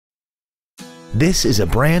This is a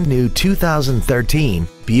brand new 2013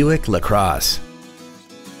 Buick LaCrosse.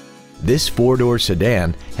 This four-door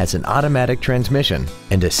sedan has an automatic transmission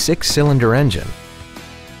and a 6-cylinder engine.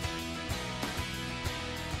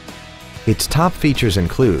 Its top features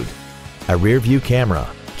include a rear-view camera,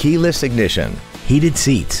 keyless ignition, heated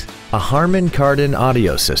seats, a Harman Kardon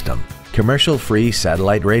audio system, commercial-free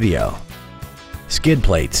satellite radio, skid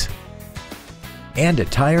plates, and a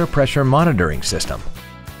tire pressure monitoring system.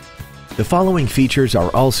 The following features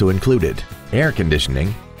are also included: air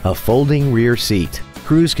conditioning, a folding rear seat,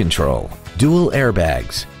 cruise control, dual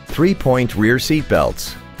airbags, 3-point rear seat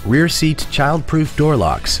belts, rear seat child-proof door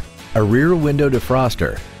locks, a rear window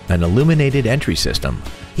defroster, an illuminated entry system,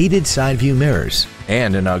 heated side view mirrors,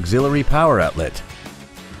 and an auxiliary power outlet.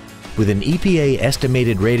 With an EPA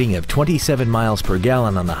estimated rating of 27 miles per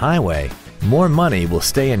gallon on the highway, more money will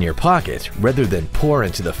stay in your pocket rather than pour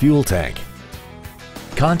into the fuel tank.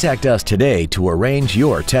 Contact us today to arrange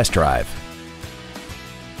your test drive.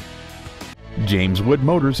 James Wood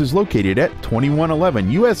Motors is located at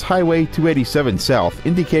 2111 US Highway 287 South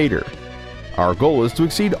in Decatur. Our goal is to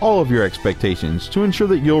exceed all of your expectations to ensure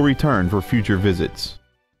that you'll return for future visits.